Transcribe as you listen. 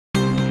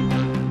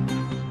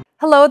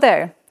Hello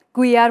there.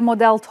 Guillermo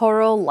del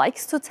Toro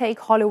likes to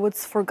take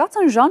Hollywood's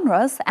forgotten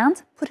genres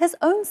and put his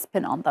own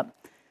spin on them.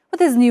 With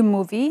his new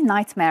movie,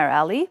 Nightmare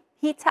Alley,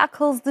 he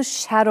tackles the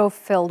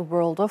shadow-filled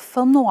world of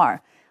film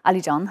noir.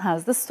 Alican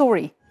has the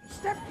story.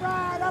 Step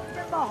right up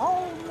and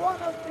behold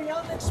one of the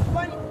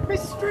unexplained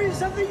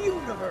mysteries of the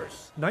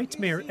universe.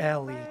 Nightmare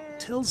Alley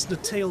tells the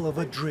tale of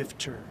a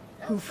drifter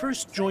who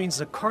first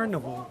joins a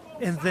carnival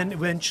and then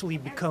eventually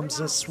becomes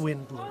a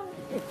swindler.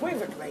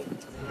 Equivocally.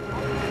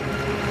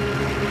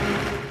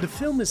 The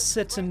film is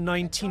set in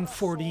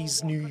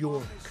 1940s New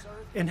York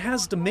and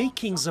has the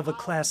makings of a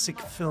classic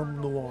film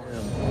noir.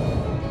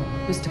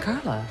 Mr.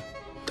 Carla.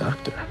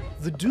 Doctor.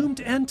 The doomed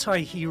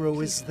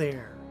anti-hero is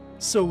there,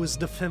 so is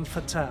the femme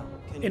fatale.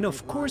 And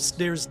of course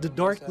there's the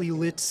darkly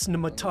lit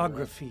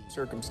cinematography.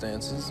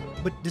 Circumstances.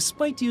 But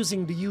despite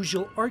using the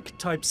usual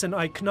archetypes and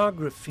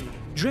iconography,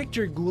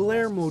 director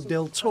Guillermo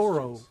del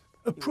Toro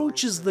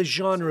approaches the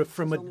genre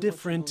from a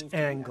different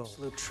angle.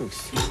 Absolute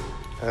truth.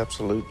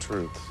 Absolute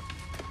truth.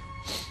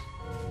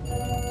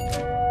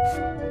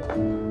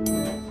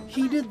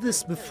 He did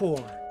this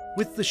before.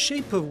 With The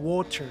Shape of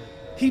Water,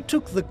 he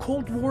took the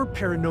Cold War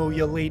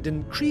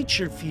paranoia-laden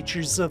creature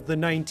features of the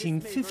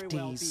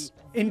 1950s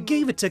and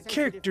gave it a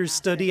character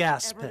study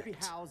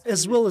aspect,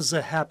 as well as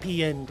a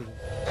happy ending.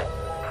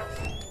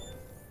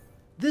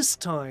 This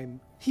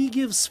time, he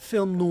gives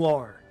film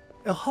noir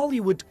a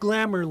Hollywood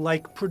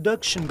glamour-like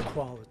production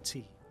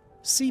quality.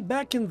 See,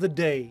 back in the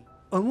day,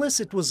 unless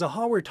it was a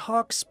Howard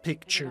Hawks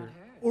picture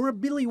or a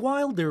Billy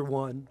Wilder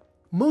one,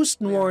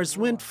 most noirs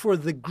went for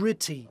the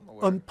gritty,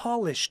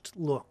 unpolished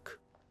look.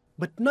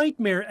 But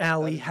Nightmare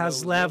Alley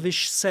has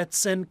lavish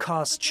sets and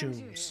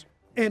costumes.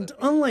 And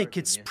unlike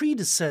its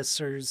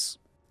predecessors,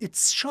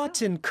 it's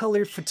shot in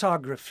color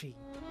photography,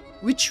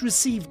 which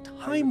received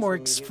high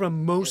marks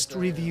from most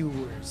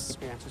reviewers.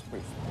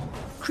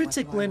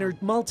 Critic Leonard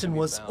Maltin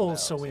was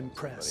also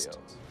impressed.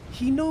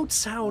 He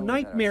notes how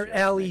Nightmare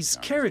Alley's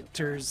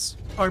characters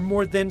are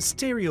more than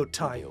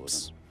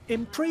stereotypes,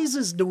 and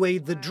praises the way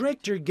the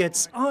director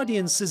gets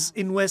audiences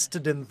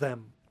invested in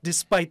them,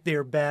 despite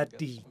their bad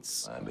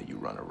deeds. But you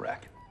run a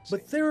racket.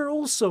 But there are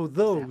also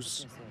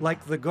those,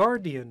 like The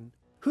Guardian,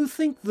 who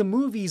think the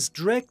movie's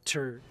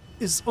director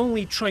is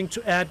only trying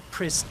to add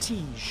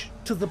prestige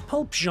to the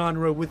pulp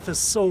genre with a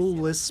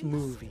soulless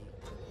movie.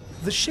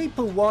 The Shape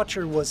of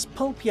Water was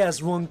pulpy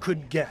as one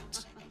could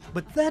get,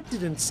 but that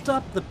didn't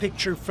stop the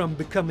picture from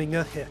becoming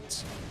a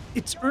hit.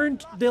 It's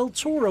earned Del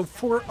Toro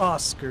 4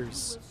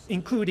 Oscars,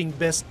 including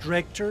Best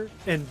Director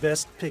and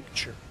Best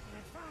Picture.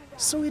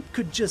 So it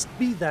could just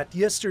be that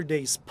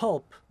yesterday's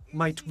pulp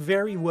might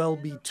very well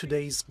be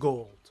today's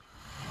gold.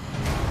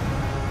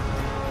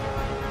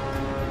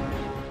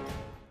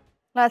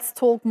 Let's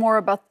talk more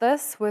about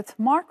this with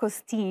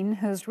Osteen,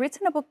 who's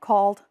written a book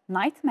called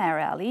Nightmare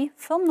Alley,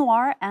 Film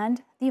Noir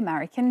and the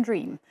American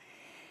Dream.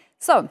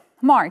 So,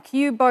 Mark,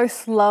 you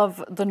both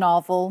love the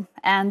novel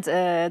and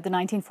the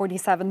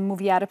 1947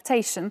 movie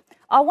adaptation.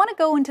 I want to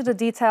go into the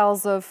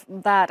details of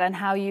that and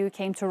how you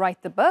came to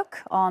write the book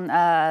on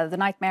the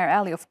Nightmare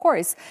Alley, of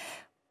course.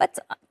 But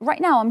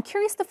right now, I'm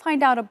curious to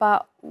find out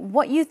about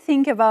what you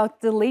think about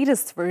the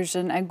latest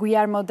version,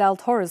 Guillermo del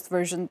Toro's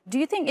version. Do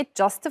you think it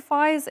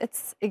justifies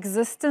its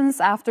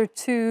existence after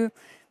two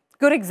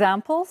good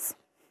examples?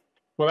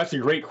 Well, that's a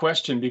great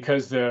question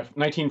because the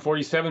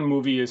 1947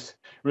 movie is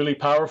really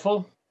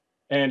powerful.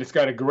 And it's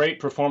got a great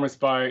performance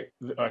by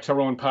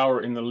Tyrone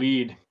Power in the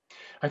lead.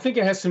 I think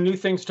it has some new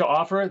things to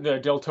offer, the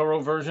Del Toro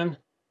version.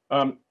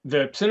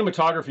 The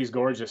cinematography is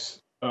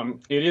gorgeous.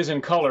 It is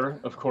in color,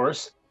 of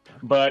course,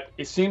 but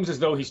it seems as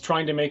though he's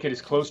trying to make it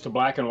as close to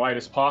black and white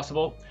as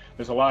possible.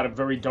 There's a lot of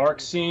very dark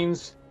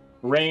scenes,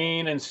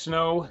 rain and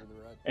snow,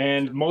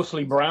 and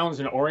mostly browns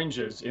and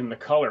oranges in the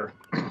color.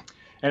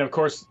 And of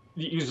course,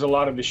 it uses a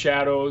lot of the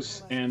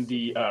shadows and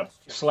the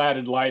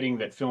slatted lighting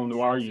that film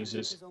noir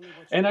uses.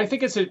 And I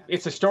think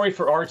it's a story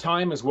for our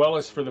time as well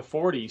as for the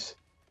 40s,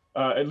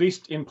 at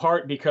least in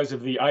part because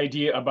of the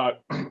idea about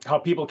how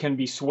people can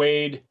be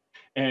swayed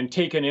and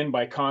taken in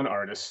by con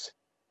artists.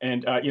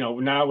 And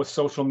now with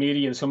social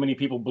media and so many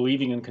people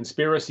believing in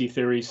conspiracy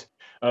theories,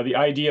 the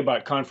idea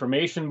about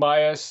confirmation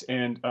bias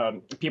and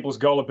people's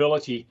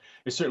gullibility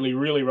is certainly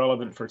really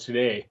relevant for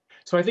today.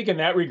 So I think in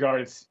that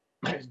regard,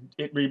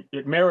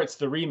 it merits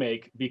the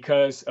remake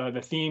because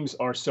the themes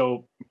are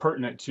so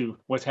pertinent to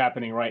what's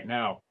happening right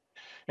now.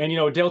 And,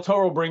 Del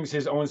Toro brings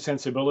his own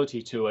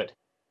sensibility to it.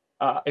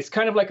 It's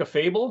kind of like a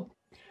fable.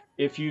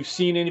 If you've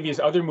seen any of his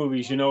other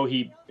movies,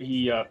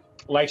 he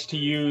likes to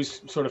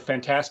use sort of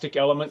fantastic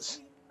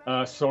elements.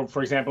 So,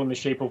 for example, in The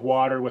Shape of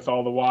Water with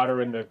all the water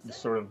and the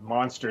sort of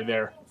monster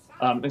there.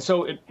 And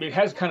so it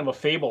has kind of a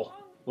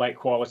fable-like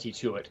quality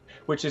to it,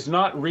 which is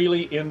not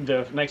really in the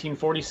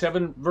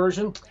 1947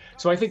 version.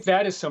 So I think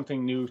that is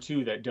something new,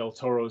 too, that Del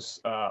Toro's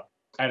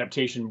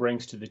adaptation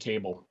brings to the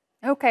table.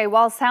 Okay,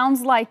 well,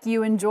 sounds like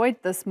you enjoyed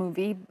this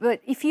movie,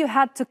 but if you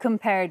had to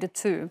compare the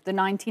two, the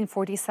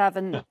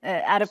 1947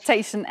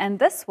 adaptation and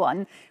this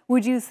one,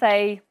 would you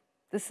say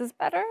this is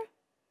better?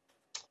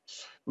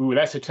 Ooh,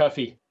 that's a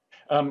toughie.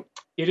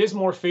 It is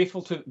more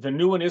faithful to the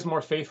new one is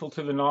more faithful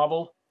to the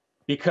novel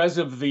because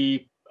of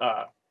the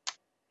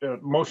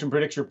motion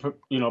picture,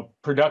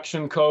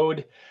 production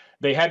code.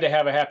 They had to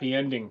have a happy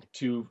ending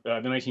to the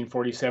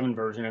 1947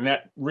 version, and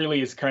that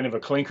really is kind of a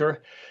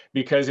clinker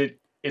because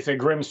it's a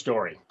grim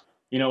story.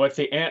 At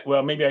the end,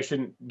 well, maybe I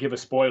shouldn't give a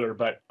spoiler,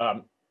 but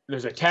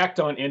there's a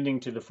tacked-on ending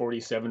to the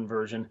 47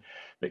 version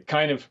that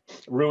kind of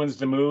ruins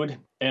the mood,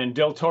 and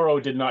Del Toro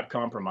did not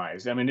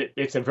compromise. I mean,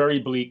 it's a very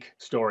bleak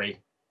story,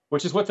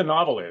 which is what the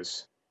novel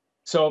is.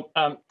 So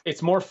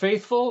it's more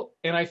faithful,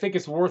 and I think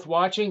it's worth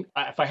watching.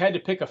 If I had to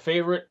pick a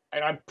favorite,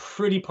 and I'm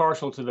pretty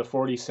partial to the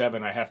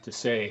 47, I have to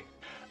say.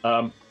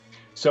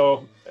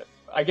 So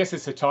I guess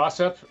it's a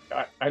toss-up.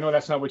 I know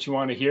that's not what you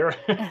want to hear.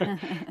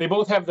 They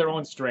both have their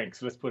own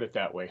strengths, let's put it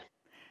that way.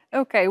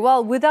 Okay,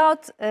 well,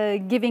 without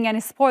giving any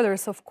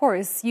spoilers, of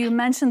course, you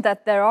mentioned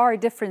that there are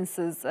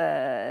differences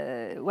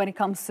when it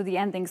comes to the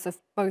endings of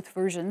both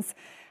versions.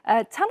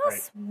 Tell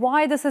us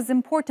why this is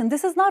important.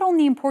 This is not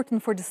only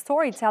important for the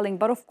storytelling,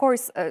 but of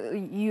course,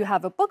 you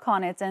have a book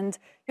on it, and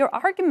your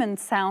argument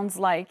sounds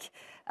like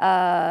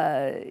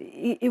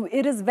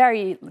it is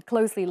very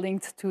closely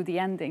linked to the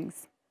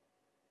endings.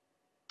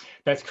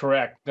 That's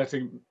correct. That's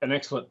an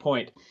excellent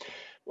point.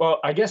 Well,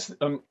 I guess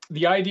one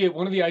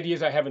of the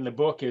ideas I have in the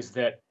book is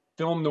that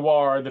film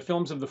noir, the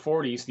films of the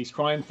 40s, these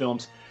crime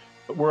films,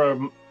 were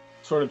a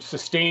sort of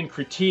sustained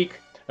critique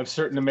of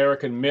certain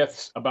American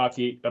myths about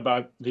the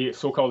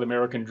so-called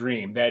American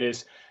dream. That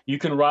is, you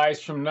can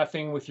rise from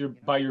nothing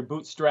by your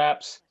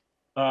bootstraps,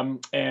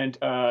 and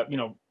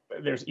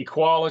there's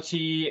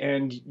equality,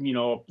 and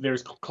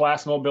there's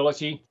class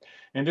mobility.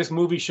 And this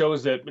movie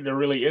shows that there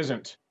really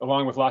isn't,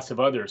 along with lots of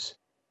others.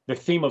 The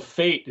theme of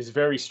fate is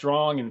very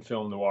strong in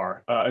film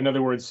noir. In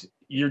other words,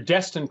 you're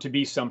destined to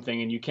be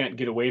something, and you can't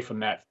get away from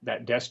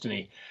that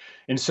destiny.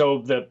 And so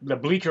the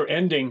bleaker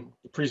ending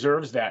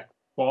preserves that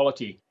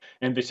quality,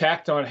 and the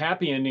tacked-on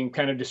happy ending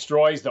kind of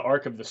destroys the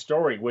arc of the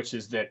story, which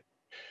is that,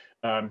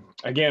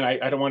 again,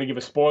 I don't want to give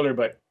a spoiler,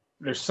 but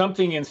there's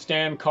something in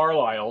Stan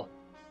Carlisle,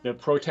 the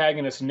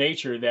protagonist's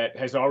nature, that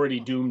has already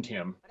doomed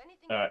him.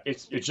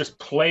 It just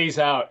plays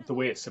out the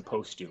way it's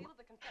supposed to.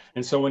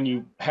 And so when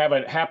you have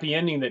a happy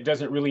ending that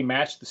doesn't really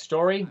match the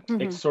story,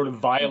 it sort of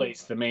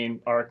violates the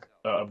main arc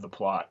of the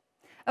plot.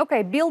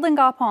 Okay, building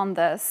up on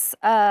this,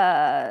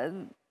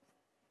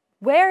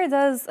 where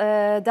does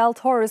Del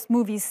Toro's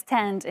movies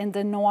stand in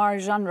the noir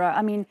genre?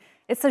 I mean,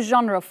 it's a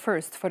genre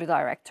first for the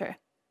director.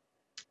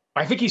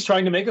 I think he's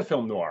trying to make a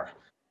film noir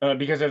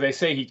because, as I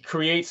say, he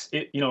creates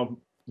it.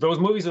 Those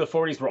movies of the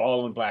 40s were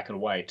all in black and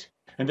white,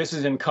 and this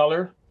is in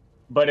color.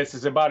 But it's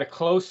about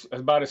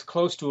as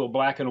close to a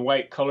black and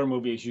white color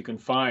movie as you can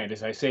find.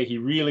 As I say, he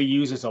really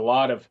uses a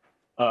lot of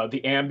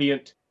the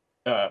ambient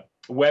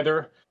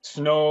weather,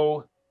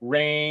 snow,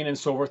 rain, and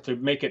so forth to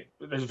make it.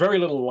 There's very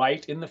little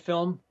light in the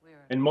film,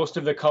 and most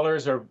of the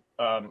colors are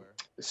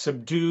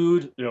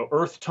subdued,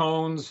 earth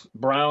tones,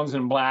 browns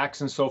and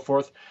blacks, and so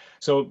forth.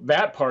 So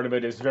that part of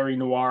it is very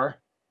noir.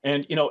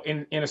 And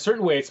in a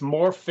certain way, it's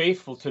more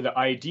faithful to the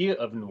idea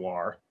of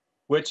noir,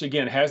 which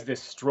again has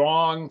this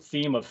strong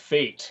theme of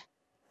fate.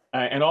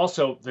 And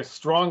also the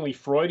strongly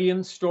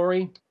Freudian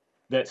story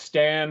that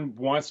Stan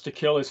wants to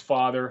kill his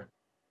father,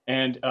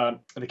 and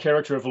the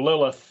character of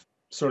Lilith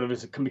sort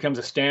of becomes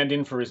a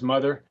stand-in for his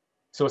mother.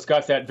 So it's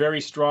got that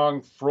very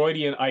strong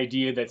Freudian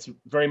idea that's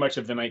very much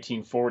of the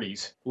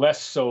 1940s,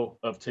 less so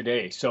of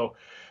today. So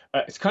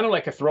it's kind of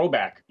like a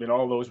throwback in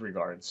all those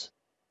regards.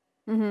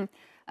 Mm-hmm.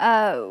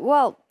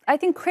 Well, I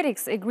think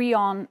critics agree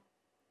on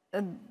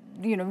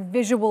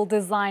visual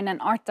design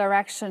and art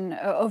direction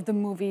of the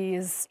movie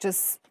is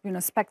just,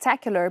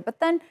 spectacular. But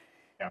then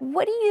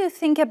what do you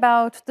think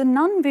about the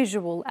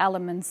non-visual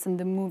elements in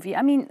the movie?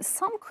 I mean,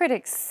 some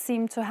critics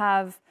seem to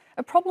have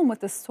a problem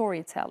with the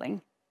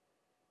storytelling.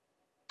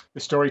 The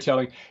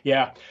storytelling,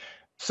 yeah.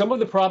 Some of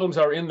the problems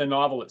are in the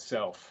novel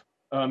itself.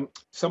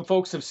 Some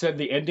folks have said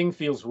the ending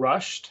feels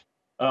rushed.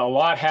 A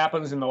lot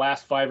happens in the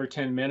last 5 or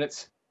 10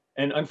 minutes.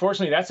 And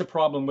unfortunately, that's a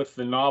problem with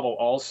the novel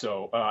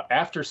also.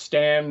 After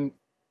Stan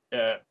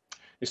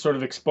is sort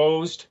of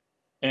exposed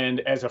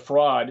and as a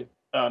fraud,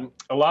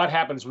 a lot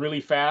happens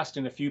really fast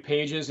in a few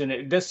pages, and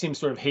it does seem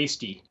sort of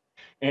hasty.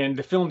 And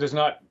the film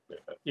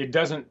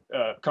doesn't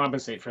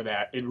compensate for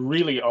that.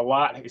 A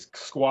lot is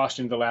squashed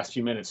in the last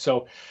few minutes.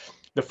 So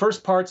the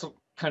first part's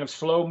kind of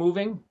slow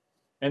moving,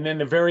 and then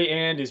the very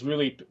end is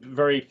really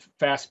very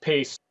fast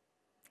paced.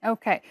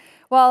 Okay,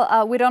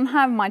 well, we don't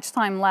have much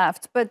time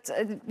left, but,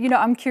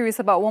 I'm curious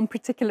about one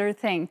particular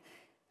thing.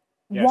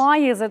 Yes. Why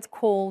is it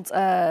called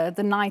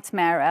the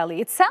Nightmare Alley?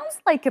 It sounds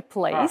like a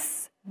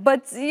place,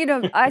 but,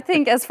 I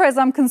think as far as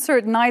I'm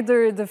concerned,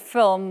 neither the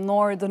film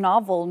nor the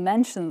novel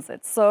mentions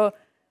it. So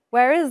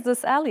where is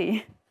this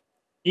alley?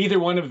 Either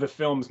one of the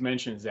films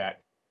mentions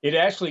that. It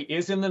actually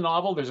is in the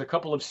novel. There's a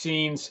couple of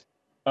scenes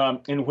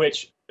in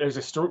which there's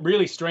a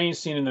really strange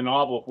scene in the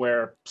novel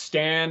where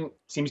Stan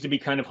seems to be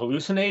kind of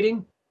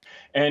hallucinating,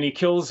 and he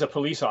kills a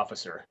police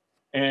officer.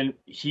 And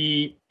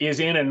he is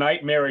in a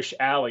nightmarish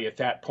alley at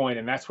that point,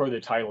 and that's where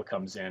the title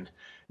comes in.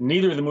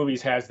 Neither of the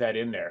movies has that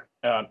in there.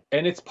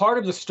 And it's part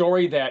of the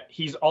story that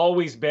he's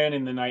always been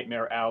in the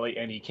nightmare alley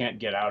and he can't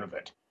get out of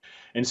it.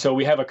 And so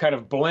we have a kind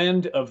of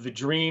blend of the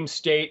dream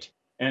state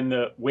and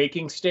the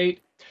waking state.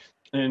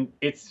 And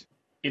it's,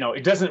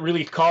 it doesn't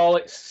really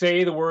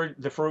say the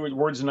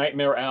words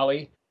nightmare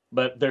alley,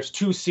 but there's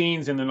two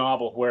scenes in the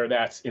novel where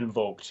that's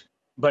invoked.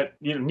 But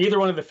neither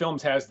one of the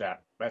films has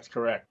that. That's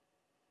correct.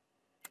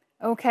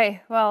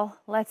 Okay, well,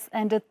 let's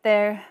end it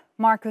there.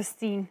 Mark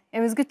Osteen, it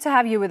was good to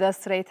have you with us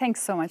today.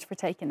 Thanks so much for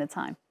taking the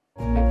time.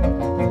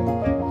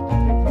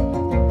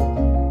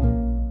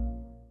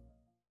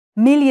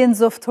 Millions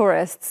of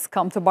tourists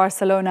come to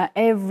Barcelona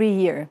every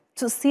year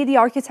to see the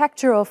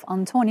architecture of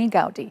Antoni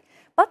Gaudi.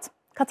 But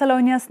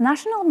Catalonia's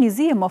National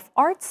Museum of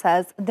Art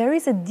says there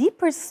is a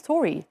deeper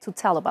story to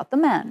tell about the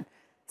man.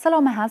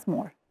 Salome has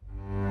more.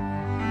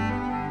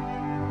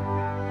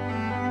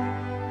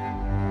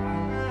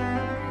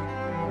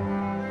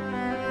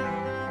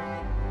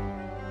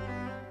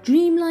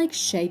 Dreamlike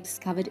shapes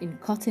covered in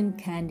cotton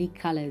candy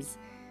colors.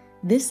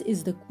 This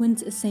is the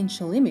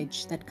quintessential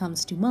image that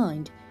comes to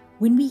mind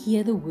when we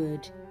hear the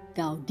word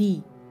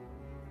Gaudi.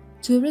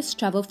 Tourists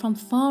travel from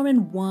far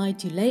and wide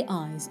to lay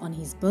eyes on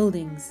his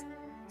buildings.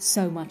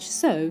 So much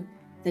so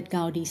that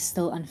Gaudi's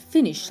still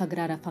unfinished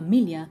Sagrada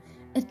Familia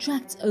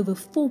attracts over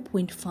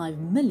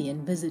 4.5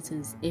 million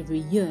visitors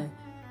every year,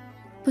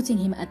 putting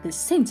him at the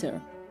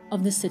center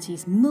of the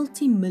city's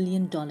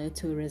multi-million-dollar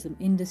tourism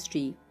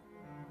industry.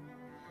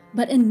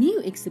 But a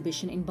new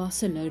exhibition in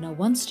Barcelona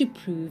wants to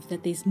prove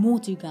that there's more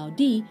to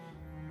Gaudi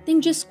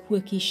than just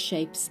quirky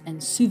shapes and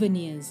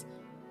souvenirs.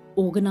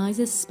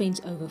 Organizers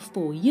spent over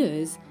 4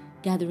 years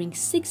gathering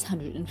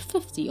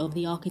 650 of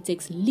the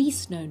architect's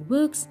least known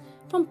works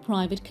from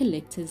private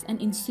collectors and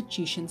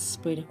institutions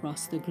spread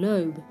across the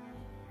globe.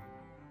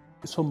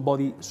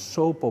 Somebody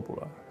so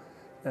popular,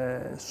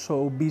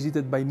 so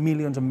visited by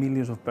millions and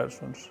millions of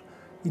persons,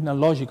 in a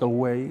logical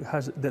way,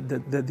 has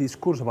the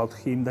discourse about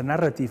him, the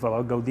narrative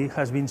about Gaudi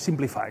has been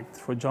simplified.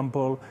 For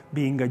example,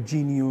 being a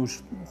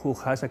genius who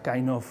has a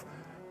kind of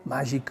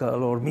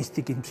magical or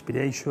mystic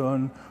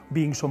inspiration,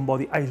 being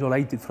somebody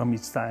isolated from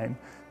its time.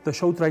 The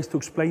show tries to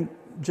explain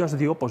just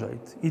the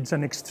opposite. It's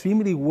an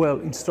extremely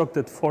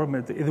well-instructed,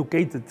 formed,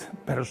 educated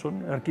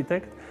person,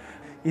 architect.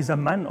 He's a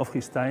man of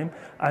his time,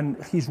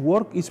 and his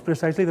work is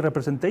precisely the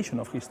representation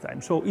of his time.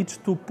 So it's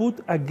to put,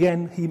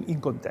 again, him in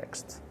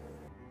context.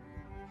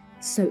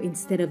 So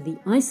instead of the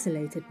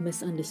isolated,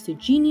 misunderstood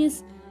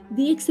genius,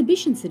 the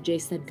exhibition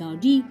suggests that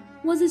Gaudi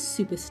was a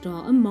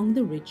superstar among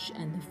the rich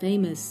and the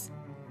famous.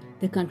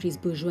 The country's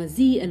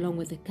bourgeoisie, along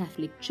with the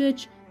Catholic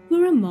Church,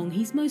 were among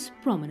his most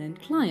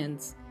prominent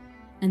clients,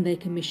 and they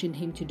commissioned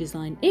him to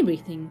design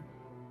everything,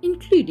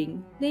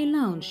 including their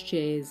lounge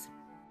chairs.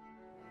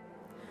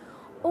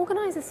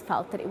 Organizers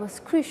felt that it was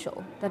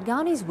crucial that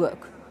Gaudi's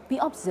work be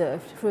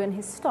observed through an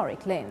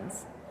historic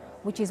lens,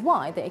 which is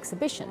why the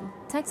exhibition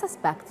takes us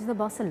back to the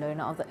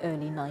Barcelona of the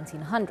early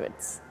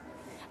 1900s.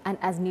 And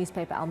as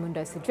newspaper El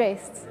Mundo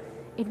suggests,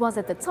 it was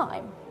at the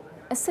time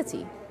a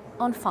city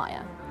on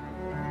fire.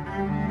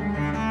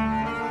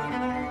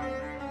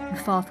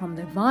 Far from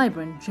the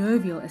vibrant,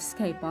 jovial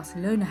escape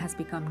Barcelona has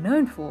become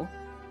known for,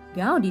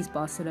 Gaudi's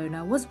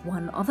Barcelona was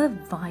one of a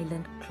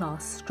violent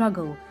class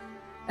struggle,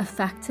 a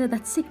factor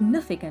that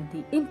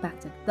significantly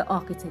impacted the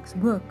architect's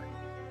work.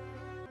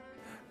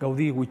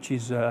 Gaudi, which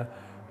is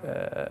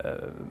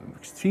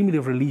extremely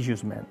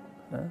religious man,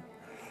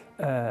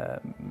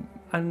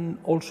 and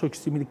also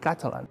extremely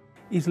Catalan,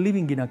 is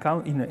living in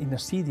a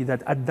city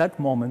that at that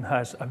moment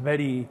has a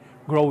very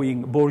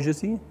growing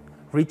bourgeoisie,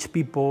 rich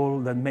people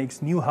that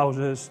makes new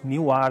houses,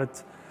 new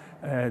art,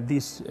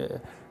 this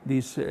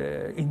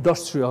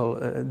industrial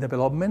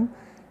development,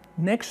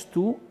 next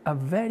to a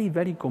very,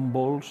 very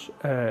convulsed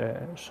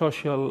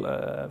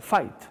social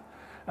fight.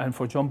 And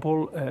for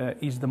example,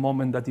 is the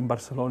moment that in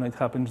Barcelona it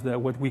happens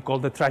what we call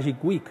the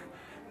tragic week,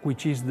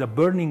 which is the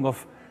burning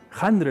of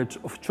hundreds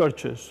of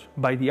churches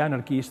by the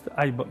anarchists,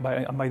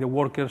 by the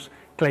workers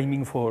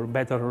claiming for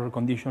better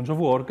conditions of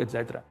work,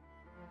 etc.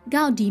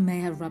 Gaudi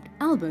may have rubbed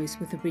elbows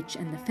with the rich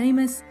and the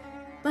famous,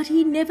 but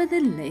he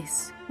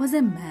nevertheless was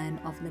a man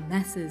of the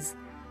masses.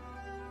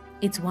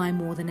 It's why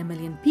more than 1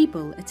 million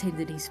people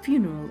attended his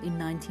funeral in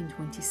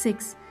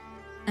 1926,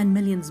 and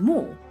millions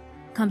more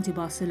come to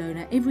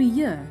Barcelona every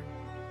year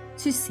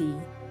to see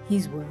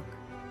his work.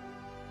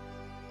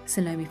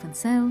 Salome van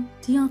Zijl,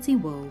 TRT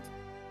World.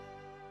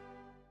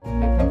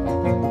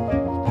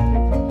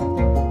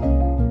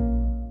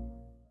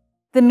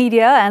 The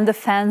media and the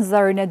fans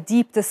are in a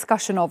deep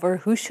discussion over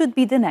who should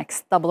be the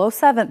next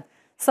 007.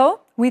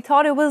 So we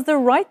thought it was the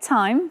right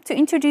time to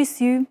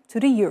introduce you to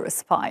the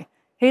Eurospy.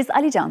 Here's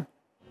Alijan.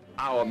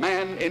 Our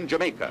man in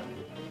Jamaica.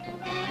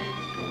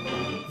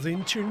 The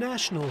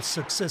international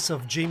success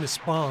of James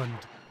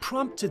Bond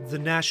prompted the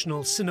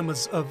national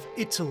cinemas of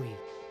Italy,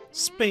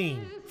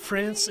 Spain,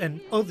 France,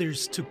 and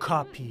others to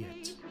copy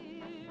it.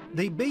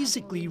 They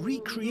basically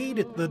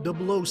recreated the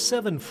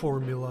 007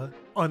 formula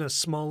on a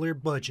smaller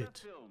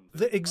budget.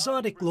 The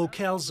exotic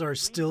locales are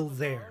still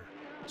there.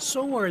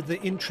 So are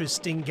the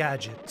interesting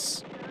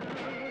gadgets.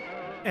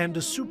 and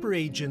the super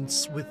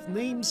agents with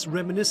names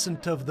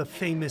reminiscent of the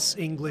famous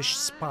English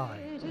spy.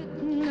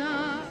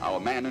 Our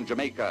man in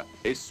Jamaica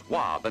is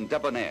suave and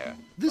debonair.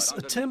 This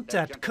attempt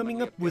at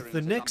coming up with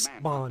the next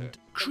Bond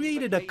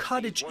created a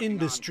cottage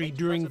industry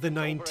during the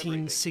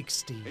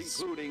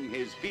 1960s. Including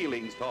his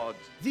feelings towards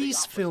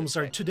These films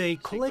are today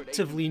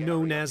collectively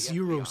known as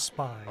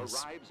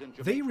Eurospies.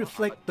 They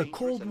reflect the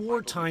Cold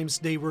War times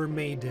they were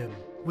made in,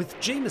 with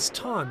James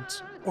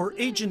Taunt, or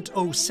Agent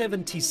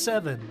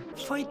 077,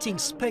 fighting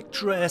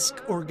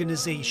Spectre-esque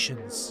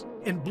organizations,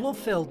 and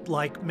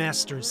Blofeld-like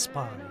master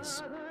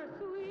spies.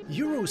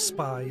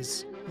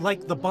 Eurospies,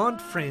 like the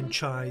Bond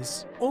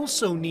franchise,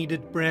 also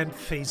needed brand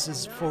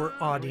faces for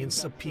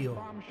audience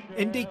appeal,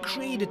 and they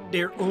created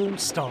their own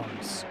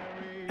stars.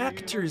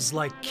 Actors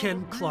like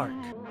Ken Clark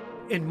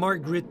and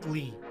Margaret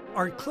Lee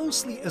are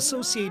closely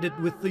associated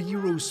with the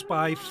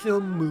Eurospy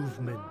film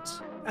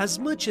movement, as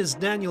much as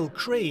Daniel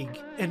Craig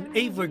and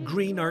Ava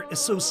Green are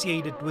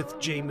associated with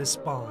James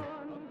Bond,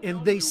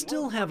 and they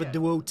still have a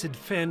devoted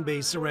fan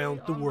base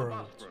around the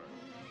world.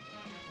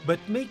 But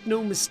make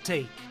no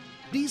mistake,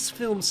 these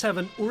films have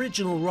an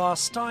original raw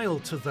style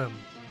to them,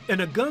 and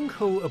a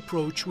gung-ho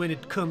approach when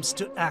it comes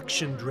to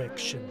action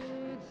direction.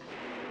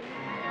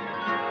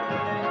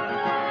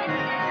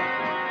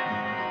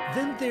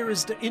 Then there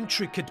is the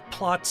intricate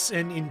plots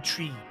and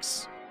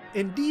intrigues,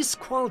 and these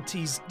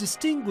qualities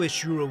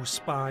distinguish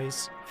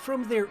Eurospies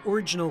from their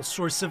original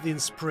source of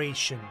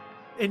inspiration,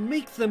 and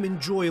make them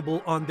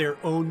enjoyable on their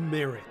own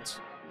merit.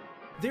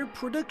 Their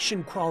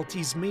production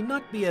qualities may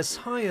not be as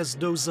high as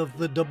those of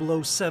the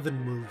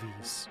 007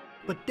 movies,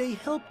 but they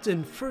helped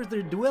in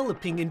further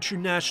developing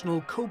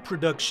international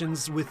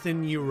co-productions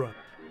within Europe.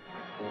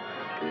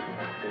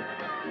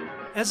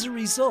 As a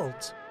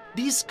result,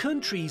 these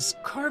countries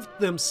carved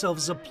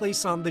themselves a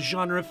place on the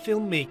genre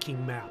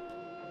filmmaking map.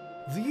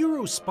 The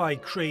Eurospy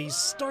craze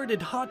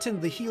started hot in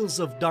the heels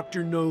of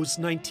Dr. No's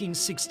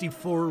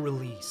 1964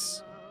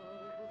 release,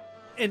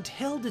 and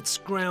held its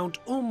ground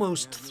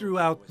almost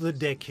throughout the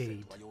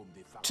decade.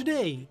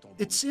 Today,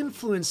 its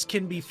influence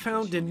can be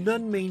found in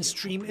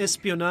non-mainstream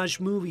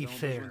espionage movie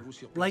fare,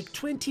 like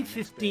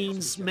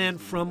 2015's Man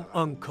from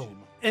U.N.C.L.E.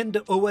 and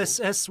the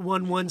OSS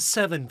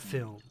 117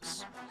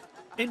 films.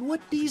 And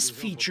what these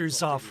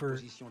features offer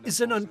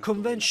is an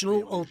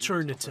unconventional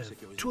alternative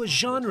to a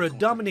genre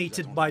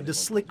dominated by the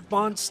slick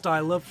Bond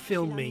style of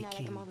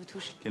filmmaking.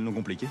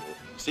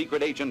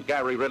 Secret Agent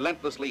Gary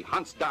relentlessly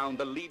hunts down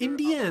the leader. In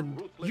the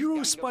end,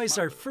 Eurospies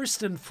are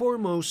first and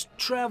foremost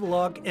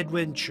travelogue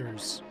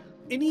adventures.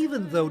 And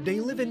even though they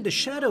live in the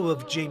shadow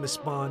of James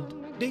Bond,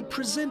 they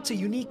present a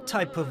unique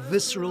type of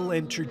visceral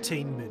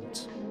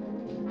entertainment.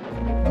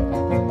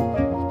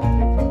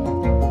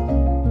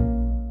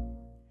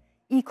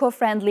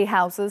 Eco-friendly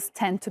houses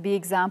tend to be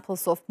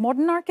examples of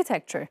modern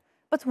architecture,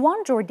 but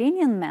one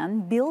Jordanian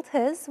man built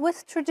his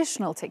with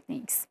traditional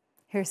techniques.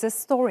 Here's his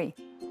story.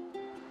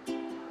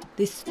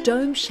 This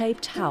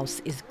dome-shaped house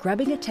is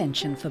grabbing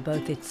attention for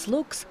both its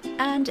looks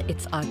and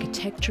its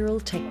architectural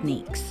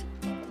techniques.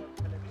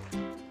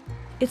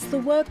 It's the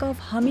work of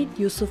Hamid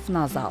Youssef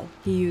Nazzal.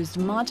 He used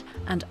mud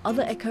and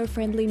other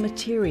eco-friendly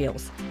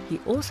materials. He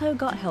also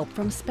got help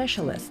from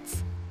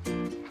specialists.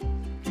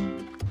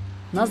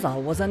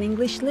 Nazzal was an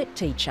English lit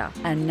teacher,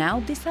 and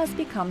now this has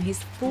become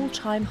his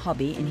full-time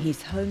hobby in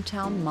his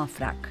hometown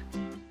Mafraq.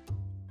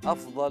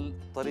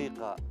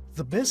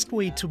 The best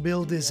way to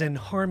build is in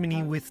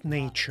harmony with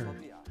nature.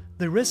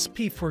 The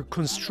recipe for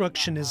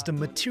construction is the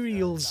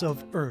materials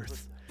of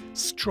earth,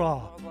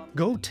 straw,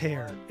 goat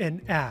hair,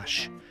 and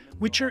ash,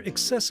 which are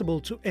accessible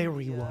to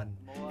everyone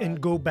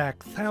and go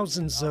back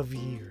thousands of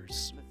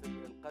years.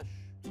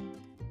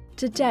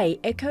 Today,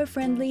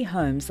 eco-friendly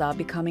homes are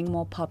becoming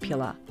more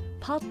popular,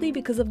 partly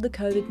because of the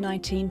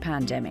COVID-19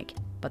 pandemic,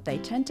 but they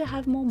tend to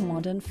have more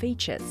modern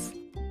features.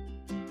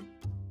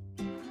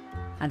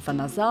 And for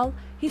Nazzal,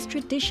 his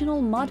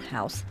traditional mud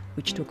house,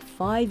 which took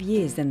 5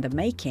 years in the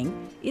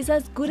making, is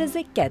as good as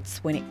it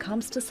gets when it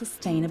comes to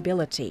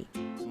sustainability.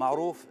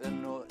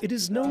 It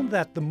is known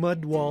that the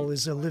mud wall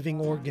is a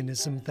living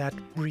organism that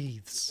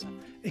breathes,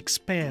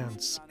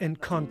 expands, and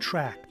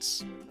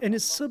contracts, and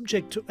is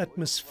subject to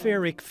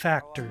atmospheric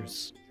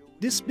factors.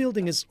 This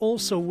building is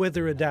also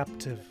weather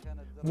adaptive,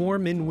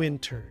 warm in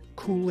winter,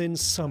 cool in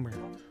summer,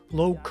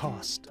 low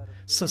cost,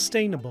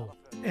 sustainable,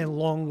 and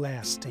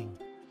long-lasting.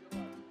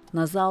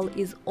 Nazzal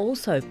is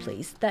also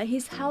pleased that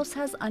his house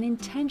has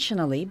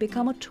unintentionally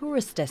become a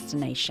tourist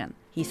destination.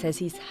 He says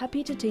he's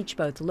happy to teach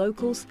both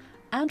locals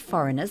and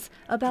foreigners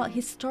about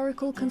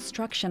historical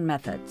construction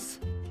methods.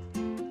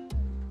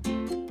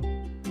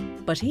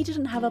 But he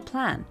didn't have a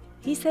plan.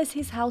 He says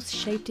his house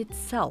shaped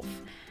itself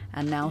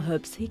and now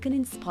hopes he can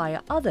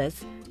inspire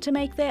others to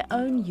make their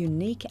own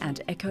unique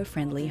and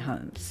eco-friendly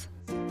homes.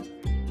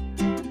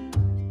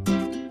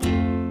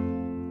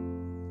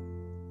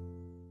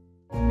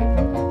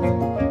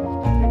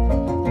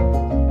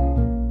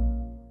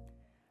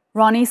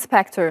 Ronnie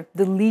Spector,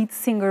 the lead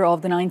singer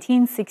of the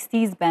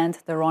 1960s band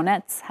The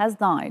Ronettes, has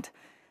died.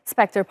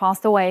 Spector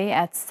passed away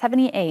at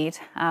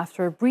 78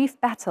 after a brief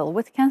battle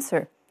with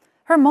cancer.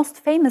 Her most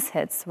famous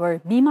hits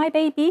were Be My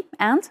Baby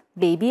and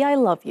Baby I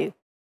Love You.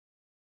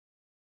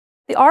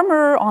 The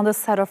armorer on the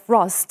set of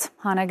Rust,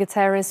 Hannah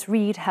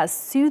Gutierrez-Reed, has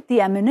sued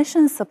the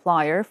ammunition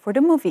supplier for the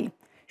movie.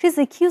 She's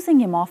accusing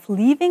him of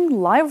leaving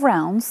live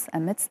rounds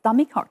amidst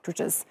dummy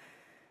cartridges.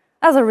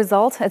 As a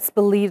result, it's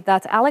believed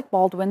that Alec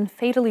Baldwin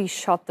fatally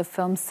shot the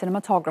film's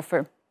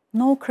cinematographer.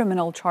 No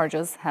criminal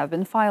charges have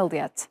been filed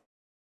yet.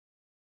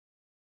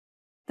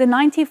 The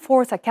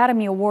 94th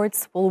Academy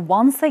Awards will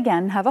once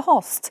again have a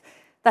host.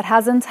 That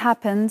hasn't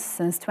happened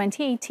since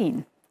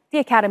 2018. The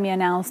Academy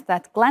announced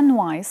that Glenn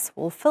Weiss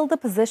will fill the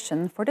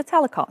position for the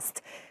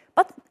telecast,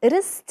 but it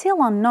is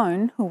still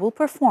unknown who will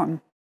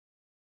perform.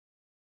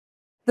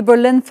 The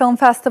Berlin Film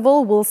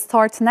Festival will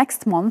start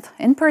next month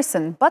in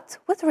person, but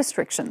with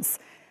restrictions.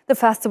 The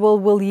festival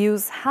will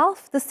use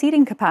half the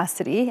seating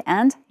capacity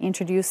and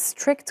introduce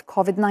strict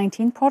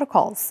COVID-19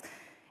 protocols.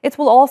 It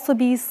will also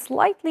be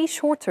slightly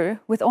shorter,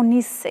 with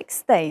only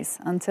 6 days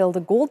until the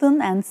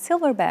Golden and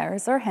Silver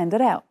Bears are handed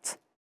out.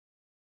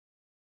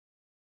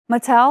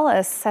 Mattel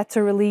is set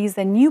to release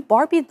a new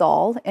Barbie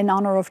doll in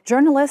honor of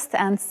journalist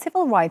and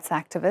civil rights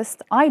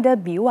activist Ida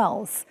B.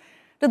 Wells.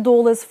 The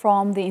doll is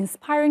from the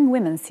Inspiring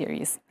Women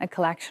series, a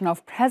collection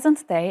of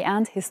present-day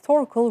and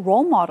historical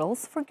role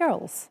models for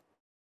girls.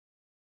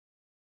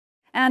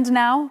 And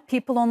now,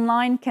 people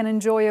online can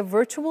enjoy a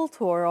virtual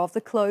tour of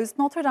the closed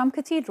Notre Dame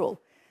Cathedral.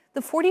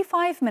 The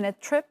 45-minute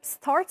trip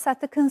starts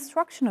at the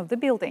construction of the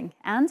building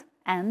and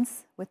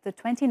ends with the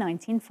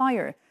 2019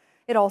 fire.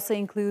 It also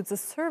includes a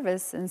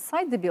service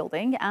inside the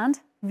building and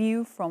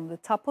view from the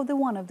top of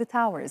one of the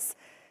towers.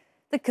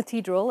 The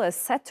cathedral is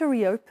set to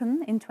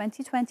reopen in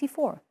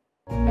 2024.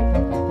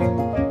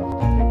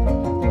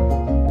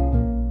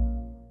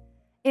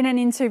 In an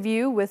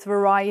interview with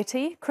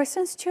Variety,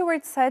 Kristen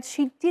Stewart said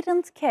she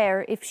didn't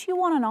care if she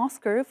won an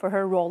Oscar for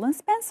her role in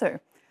Spencer.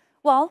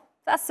 Well,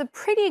 that's a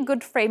pretty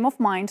good frame of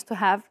mind to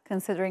have,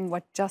 considering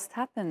what just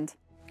happened.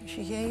 Is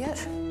she here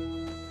yet?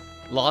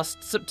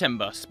 Last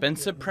September,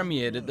 Spencer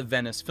premiered at the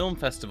Venice Film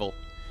Festival.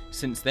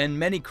 Since then,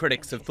 many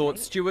critics have thought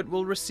Stewart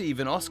will receive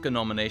an Oscar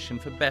nomination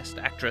for Best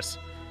Actress.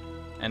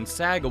 And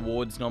SAG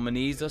Awards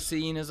nominees are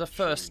seen as a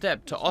first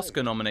step to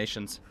Oscar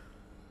nominations.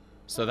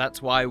 So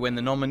that's why when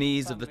the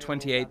nominees of the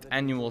 28th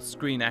Annual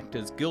Screen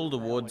Actors Guild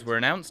Awards were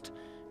announced,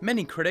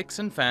 many critics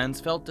and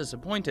fans felt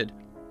disappointed.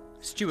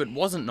 Stewart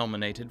wasn't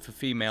nominated for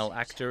Female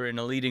Actor in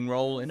a Leading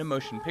Role in a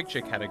Motion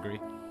Picture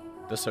category.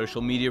 The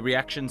social media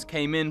reactions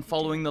came in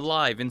following the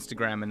live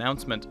Instagram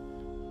announcement.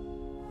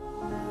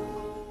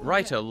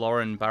 Writer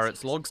Lauren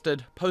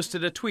Barrett-Logstad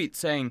posted a tweet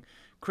saying,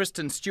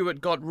 "Kristen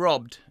Stewart got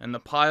robbed, and the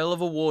pile of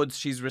awards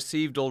she's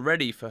received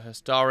already for her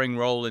starring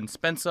role in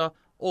Spencer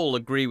all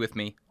agree with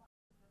me."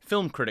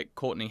 Film critic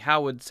Courtney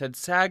Howard said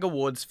SAG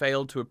Awards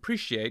failed to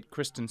appreciate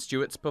Kristen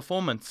Stewart's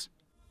performance.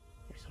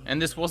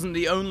 And this wasn't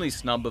the only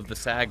snub of the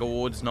SAG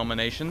Awards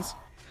nominations.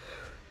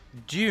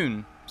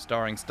 Dune,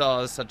 starring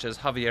stars such as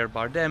Javier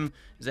Bardem,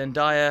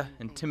 Zendaya,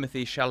 and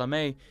Timothée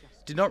Chalamet,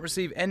 did not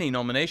receive any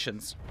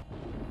nominations.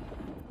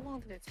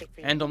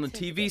 And on the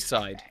TV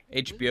side,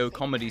 HBO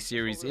comedy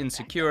series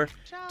Insecure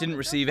didn't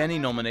receive any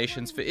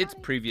nominations for its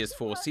previous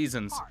 4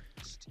 seasons,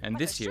 and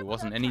this year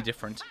wasn't any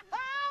different.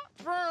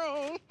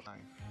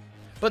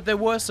 But there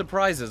were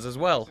surprises as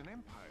well.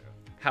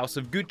 House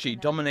of Gucci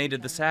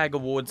dominated the SAG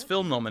Awards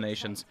film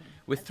nominations,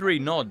 with 3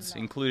 nods,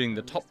 including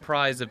the top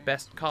prize of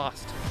Best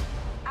Cast.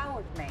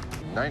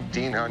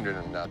 1900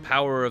 and nothing.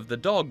 Power of the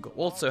Dog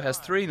also has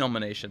 3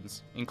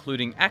 nominations,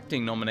 including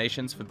acting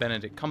nominations for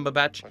Benedict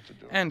Cumberbatch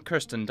and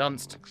Kirsten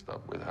Dunst.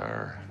 With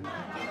her.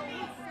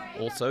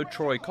 Also,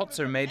 Troy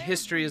Kotsur made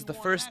history as the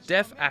first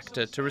deaf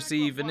actor to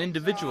receive an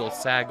individual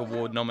SAG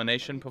Award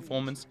nomination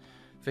performance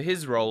for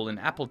his role in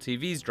Apple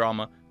TV's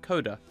drama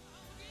Coda.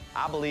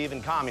 I believe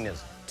in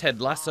communism.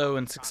 Ted Lasso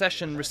and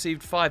Succession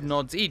received 5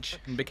 nods each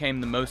and became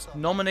the most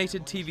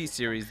nominated TV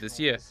series this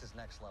year.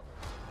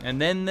 And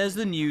then there's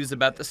the news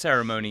about the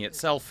ceremony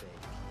itself.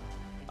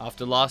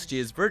 After last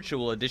year's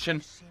virtual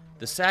edition,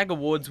 the SAG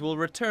Awards will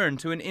return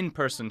to an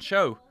in-person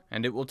show,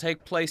 and it will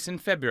take place in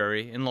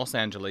February in Los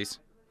Angeles.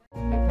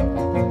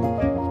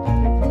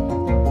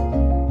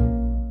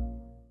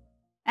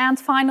 And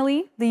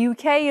finally, the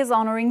UK is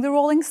honouring the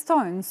Rolling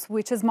Stones,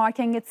 which is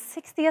marking its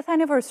 60th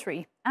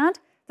anniversary. And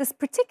this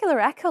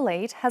particular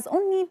accolade has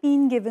only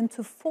been given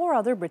to 4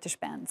 other British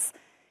bands.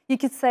 You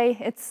could say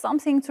it's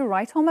something to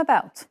write home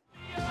about.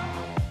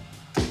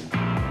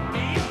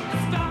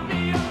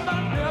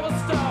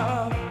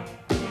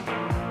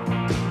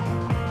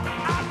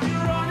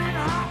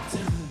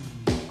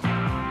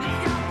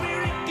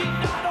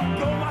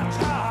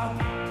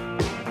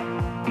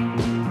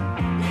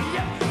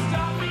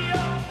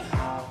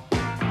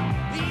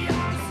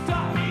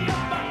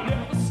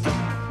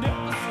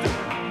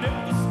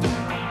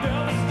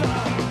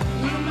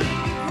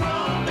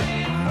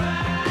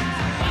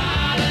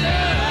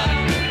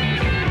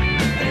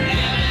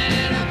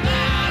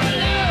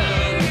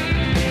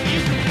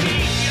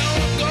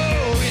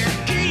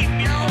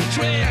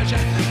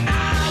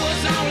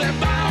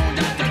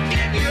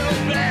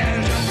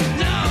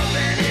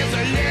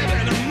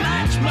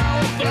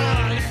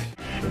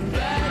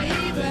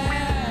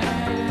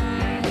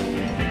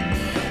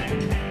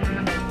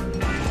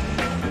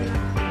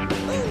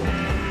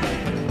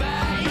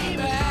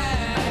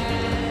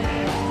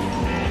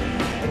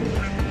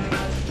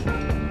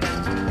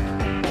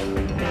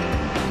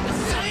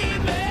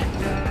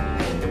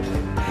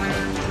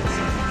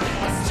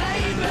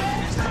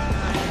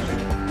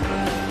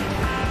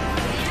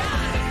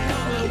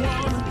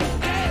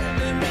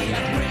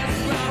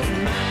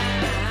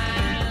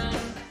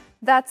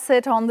 That's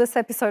it on this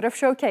episode of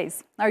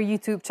Showcase. Our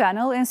YouTube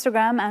channel,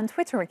 Instagram and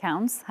Twitter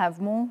accounts have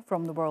more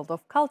from the world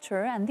of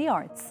culture and the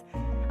arts.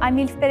 I'm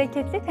Milf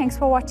Bereketli. Thanks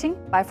for watching.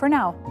 Bye for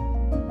now.